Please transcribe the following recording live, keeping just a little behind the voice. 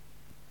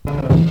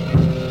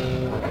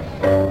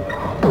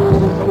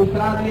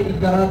Salutare i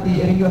carati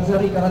e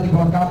ringraziare i carati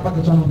con la K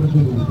che ci hanno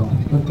preceduto,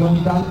 perché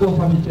ogni tanto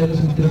fa piacere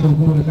sentire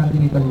qualcuno che canta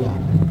in italiano.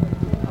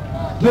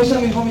 Noi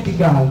siamo i Womiti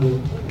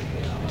Kaldi,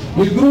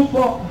 il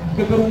gruppo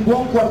che per un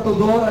buon quarto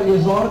d'ora agli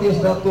esordi è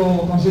stato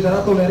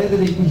considerato l'erede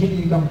dei cugini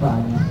di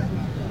campagna.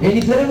 E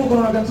inizieremo con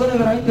una canzone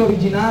veramente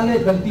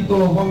originale dal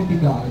titolo Womiti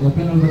Kaldi,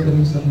 appena il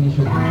batterista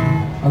finisce di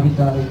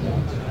avvitare il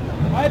ghiaccio.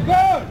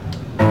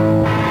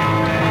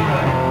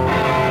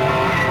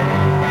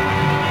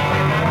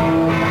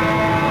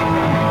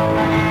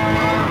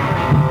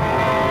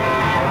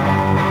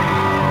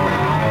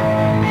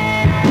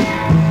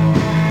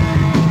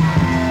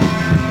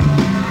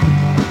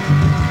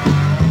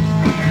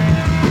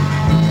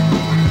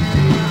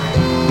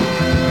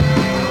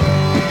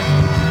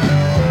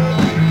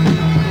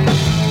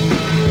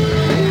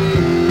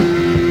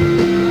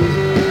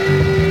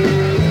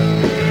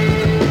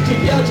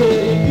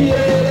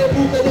 Riempire le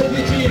buche del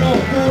vicino,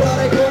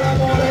 curare con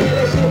amore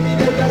le siepi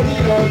del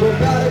giardino,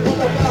 giocare con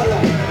la palla,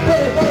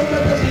 per fare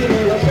un casino,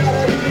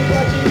 lasciare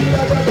rifiutarci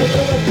la giacca del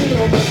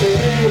ragazzino,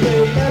 mantenere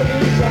i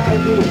nervi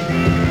saldi,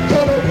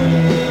 sono qui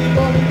i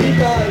Womiti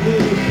Kaldi,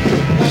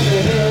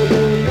 mantenere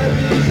i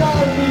nervi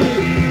saldi,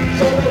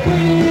 sono qui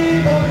i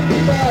Womiti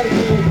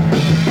Kaldi.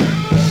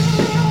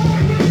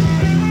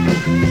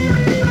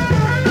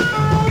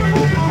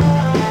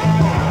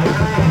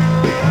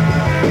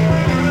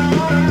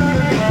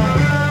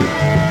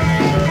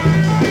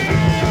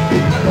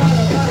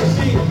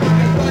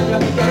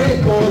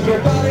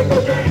 Giocare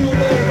col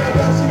computer,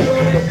 ragazzi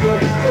violenzo,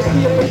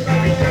 vestire in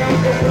maniera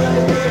anche strana e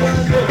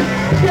elegante,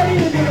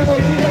 chiarire di una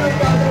volta la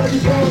patria di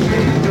fronte,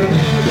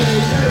 tenere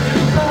i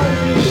nervi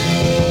saldi,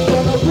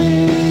 sono qui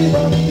i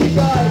Womiti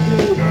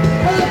Kaldi,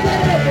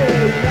 mantenete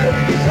i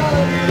nervi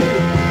saldi,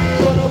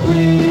 sono qui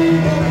i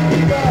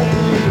Womiti Kaldi.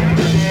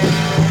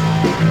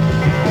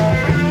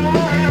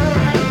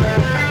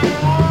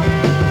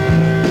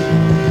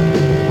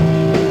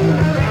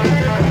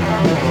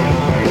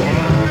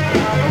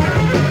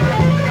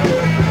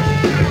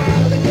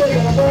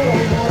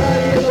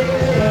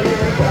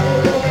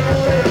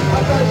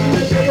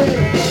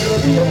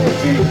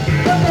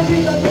 Tanta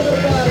vita per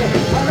fare,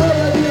 a noi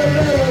a dire il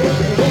vero,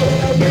 solo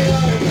da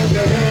provare,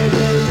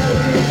 mantenete i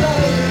nervi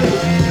saldi,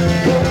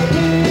 sono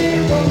qui i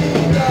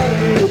Womiti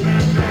Kaldi,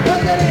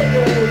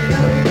 mantenete i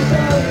nervi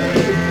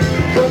saldi,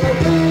 sono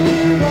qui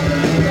i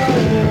Womiti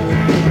Kaldi.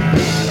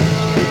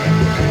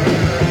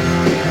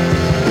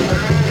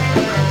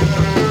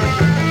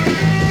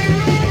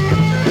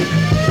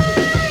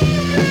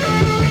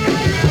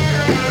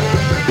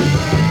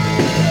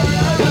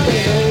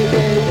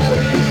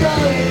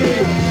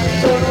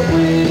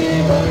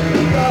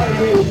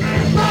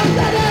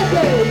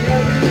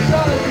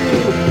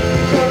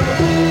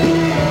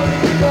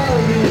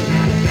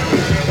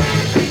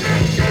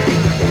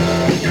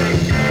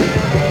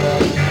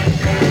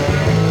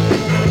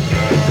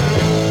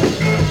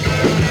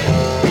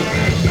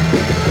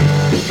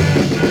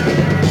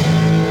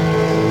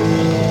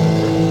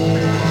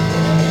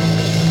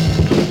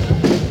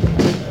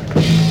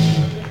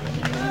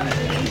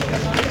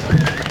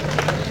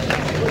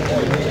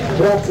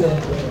 Grazie.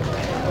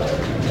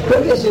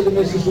 Perché siete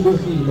messi su due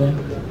file?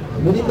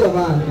 Venite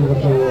avanti per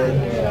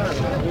favore.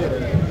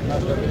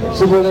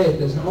 Se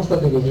volete, se no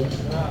state così.